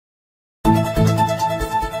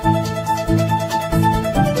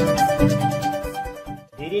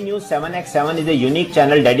News 7x7 is a unique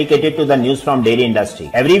channel dedicated to the news from dairy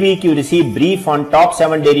industry. Every week you receive brief on top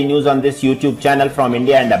 7 dairy news on this YouTube channel from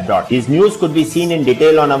India and abroad. These news could be seen in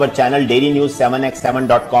detail on our channel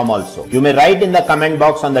dairynews7x7.com also. You may write in the comment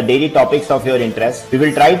box on the dairy topics of your interest. We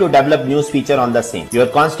will try to develop news feature on the same. Your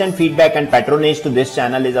constant feedback and patronage to this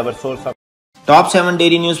channel is our source of top 7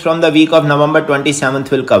 dairy news from the week of November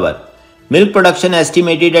 27th will cover. Milk production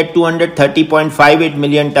estimated at 230.58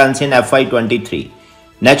 million tons in FY23.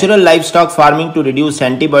 Natural livestock farming to reduce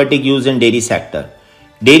antibiotic use in dairy sector.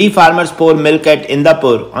 Dairy farmers pour milk at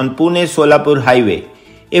Indapur on Pune-Solapur highway.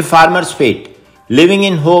 A farmer's fate, living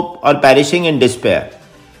in hope or perishing in despair.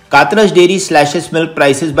 Katraj Dairy slashes milk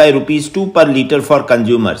prices by rupees 2 per litre for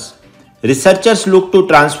consumers. Researchers look to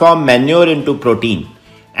transform manure into protein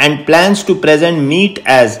and plans to present meat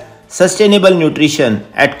as sustainable nutrition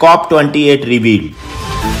at COP28 revealed.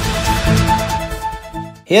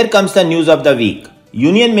 Here comes the news of the week.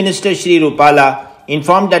 Union Minister Shri Rupala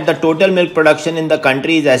informed that the total milk production in the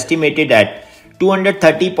country is estimated at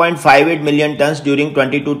 230.58 million tons during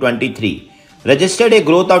 22-23, registered a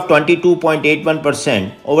growth of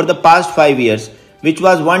 22.81% over the past 5 years, which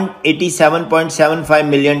was 187.75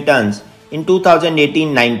 million tons in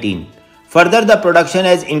 2018-19. Further, the production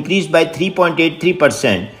has increased by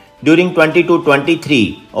 3.83% during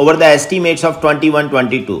 22-23 over the estimates of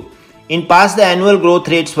 21-22. In past, the annual growth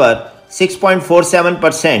rates were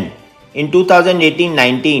 6.47% in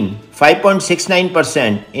 2018-19,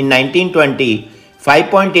 5.69% in 19-20,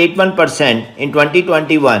 5.81% in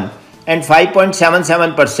 2021 and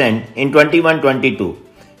 5.77% in 21-22.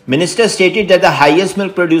 Minister stated that the highest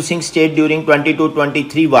milk producing state during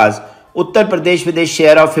 22-23 was Uttar Pradesh with a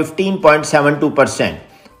share of 15.72%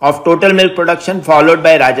 of total milk production, followed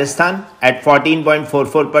by Rajasthan at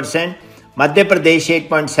 14.44%, Madhya Pradesh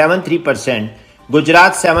 8.73%,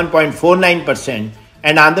 Gujarat 7.49%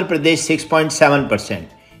 and Andhra Pradesh 6.7%.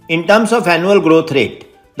 In terms of annual growth rate,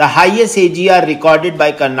 the highest AGR recorded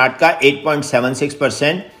by Karnataka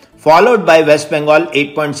 8.76%, followed by West Bengal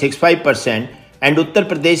 8.65% and Uttar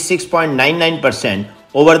Pradesh 6.99%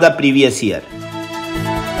 over the previous year.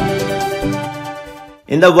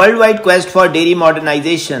 In the worldwide quest for dairy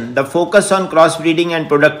modernization, the focus on crossbreeding and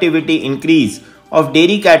productivity increase of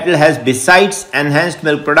dairy cattle has, besides enhanced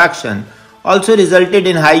milk production, also resulted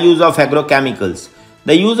in high use of agrochemicals.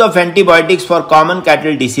 The use of antibiotics for common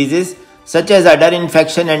cattle diseases such as udder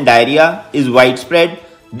infection and diarrhea is widespread.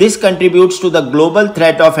 This contributes to the global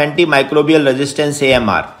threat of antimicrobial resistance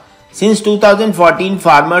AMR. Since 2014,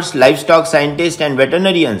 farmers, livestock scientists and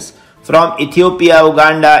veterinarians from Ethiopia,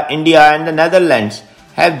 Uganda, India and the Netherlands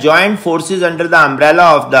have joined forces under the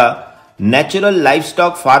umbrella of the Natural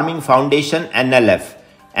Livestock Farming Foundation NLF.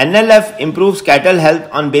 NLF improves cattle health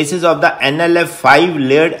on basis of the NLF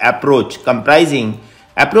 5-layered approach comprising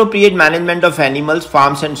appropriate management of animals,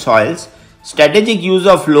 farms and soils, strategic use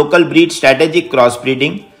of local breed, strategic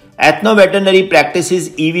crossbreeding, ethno-veterinary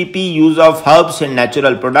practices, EVP, use of herbs and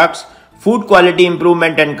natural products, food quality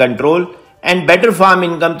improvement and control, and better farm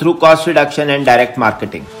income through cost reduction and direct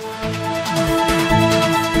marketing.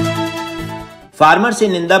 Farmers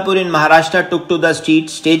in Indapur in Maharashtra took to the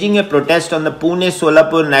streets, staging a protest on the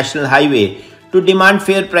Pune-Solapur National Highway to demand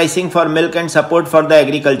fair pricing for milk and support for the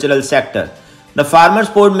agricultural sector. The farmers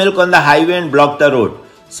poured milk on the highway and blocked the road,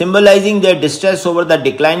 symbolizing their distress over the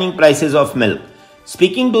declining prices of milk.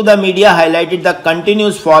 Speaking to the media highlighted the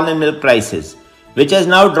continuous fall in milk prices, which has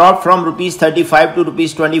now dropped from Rs 35 to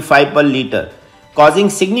Rs 25 per litre, causing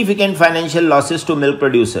significant financial losses to milk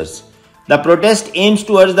producers. The protest aims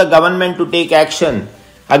to urge the government to take action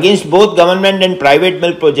against both government and private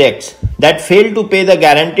milk projects that fail to pay the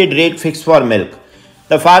guaranteed rate fixed for milk.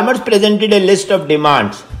 The farmers presented a list of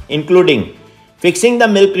demands, including fixing the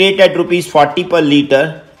milk rate at Rs 40 per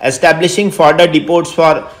litre, establishing fodder depots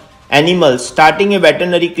for animals, starting a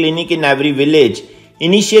veterinary clinic in every village,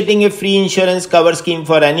 initiating a free insurance cover scheme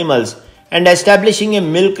for animals, and establishing a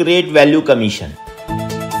milk rate value commission.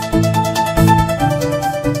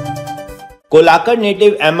 Kolakad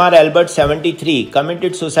native Mr. Albert 73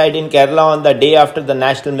 committed suicide in Kerala on the day after the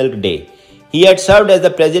National Milk Day. He had served as the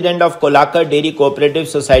president of Kolakad Dairy Cooperative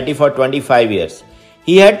Society for 25 years.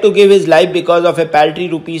 He had to give his life because of a paltry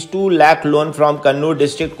Rs 2 lakh loan from Kannur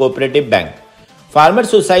District Cooperative Bank. Farmer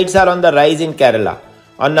suicides are on the rise in Kerala.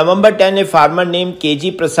 On November 10, a farmer named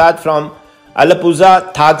KG Prasad from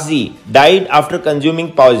Alappuzha, Thakzi, died after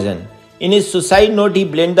consuming poison. In his suicide note, he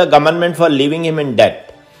blamed the government for leaving him in debt.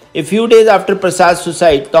 A few days after Prasad's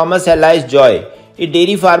suicide, Thomas Elias Joy, a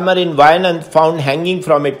dairy farmer in Wayanad, found hanging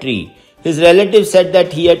from a tree. His relatives said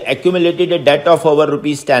that he had accumulated a debt of over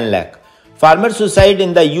Rs 10 lakh. Farmer suicide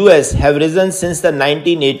in the US have risen since the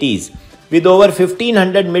 1980s, with over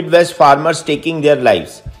 1500 Midwest farmers taking their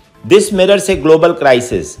lives. This mirrors a global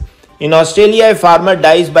crisis. In Australia, a farmer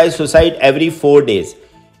dies by suicide every 4 days.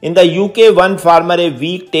 In the UK, one farmer a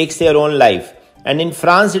week takes their own life, and in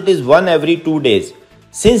France, it is one every 2 days.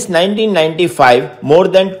 Since 1995, more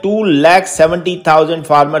than 270,000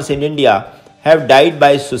 farmers in India have died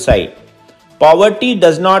by suicide. Poverty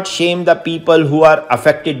does not shame the people who are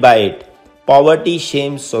affected by it. Poverty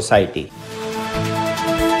shames society.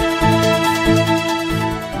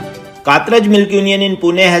 Katraj Milk Union in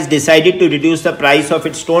Pune has decided to reduce the price of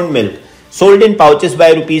its toned milk sold in pouches by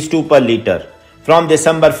Rs 2 per litre from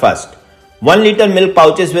December 1st. 1 litre milk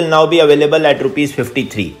pouches will now be available at Rs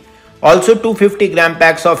 53. Also, 250 gram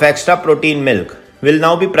packs of extra protein milk will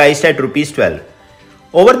now be priced at Rs 12.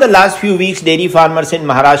 Over the last few weeks, dairy farmers in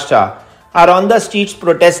Maharashtra are on the streets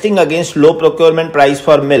protesting against low procurement price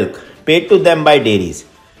for milk paid to them by dairies.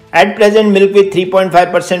 At present, milk with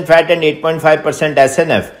 3.5% fat and 8.5%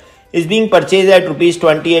 SNF is being purchased at Rs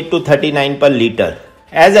 28 to 39 per litre,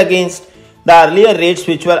 as against the earlier rates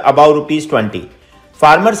which were above Rs 20.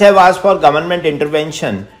 Farmers have asked for government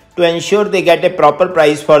intervention to ensure they get a proper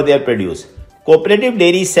price for their produce. Cooperative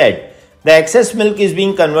dairies said the excess milk is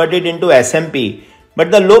being converted into SMP, but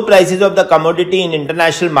the low prices of the commodity in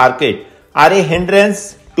international market are a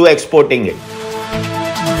hindrance to exporting it.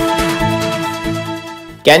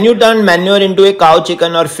 Can you turn manure into a cow,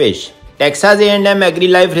 chicken or fish? Texas A&M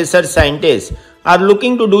Agri-Life research scientists are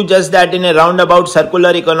looking to do just that in a roundabout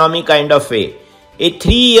circular economy kind of way. A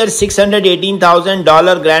 3-year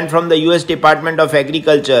 $618,000 grant from the US Department of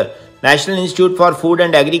Agriculture, National Institute for Food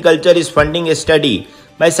and Agriculture is funding a study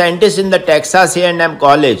by scientists in the Texas A&M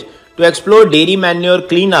College to explore dairy manure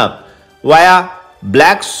cleanup via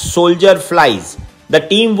black soldier flies. The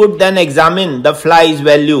team would then examine the flies'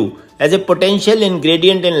 value as a potential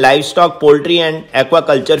ingredient in livestock, poultry and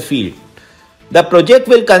aquaculture field. The project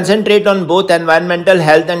will concentrate on both environmental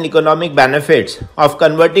health and economic benefits of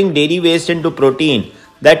converting dairy waste into protein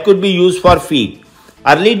that could be used for feed.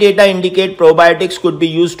 Early data indicate probiotics could be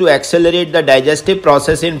used to accelerate the digestive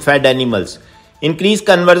process in fed animals, increase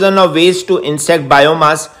conversion of waste to insect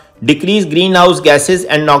biomass, decrease greenhouse gases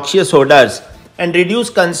and noxious odors, and reduce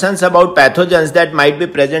concerns about pathogens that might be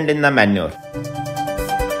present in the manure.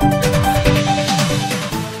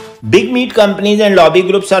 Big meat companies and lobby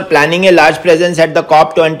groups are planning a large presence at the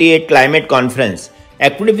COP28 climate conference,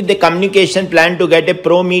 equipped with a communication plan to get a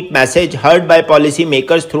pro-meat message heard by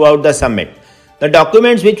policymakers throughout the summit. The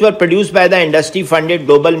documents, which were produced by the industry-funded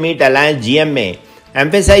Global Meat Alliance GMA,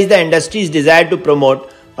 emphasize the industry's desire to promote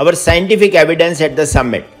our scientific evidence at the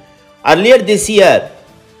summit. Earlier this year,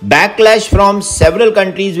 backlash from several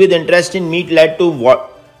countries with interest in meat led to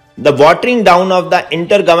the watering down of the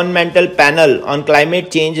Intergovernmental Panel on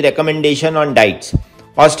Climate Change recommendation on diets.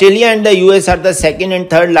 Australia and the US are the second and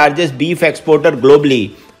third largest beef exporter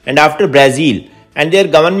globally and after Brazil, and their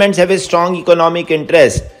governments have a strong economic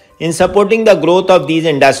interest in supporting the growth of these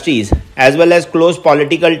industries as well as close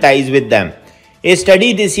political ties with them. A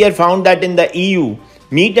study this year found that in the EU,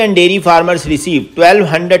 meat and dairy farmers receive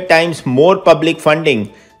 1,200 times more public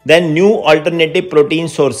funding than new alternative protein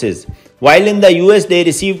sources, while in the US they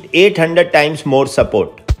received 800 times more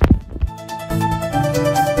support.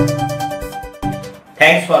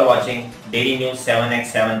 Thanks for watching Dairy News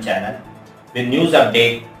 7x7 channel with news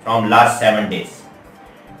update from last 7 days.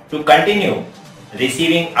 To continue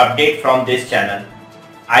receiving update from this channel,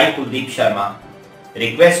 I, Kuldeep Sharma,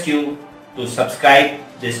 request you to subscribe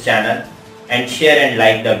this channel and share and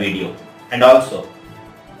like the video, and also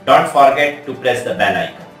don't forget to press the bell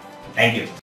icon. Thank you.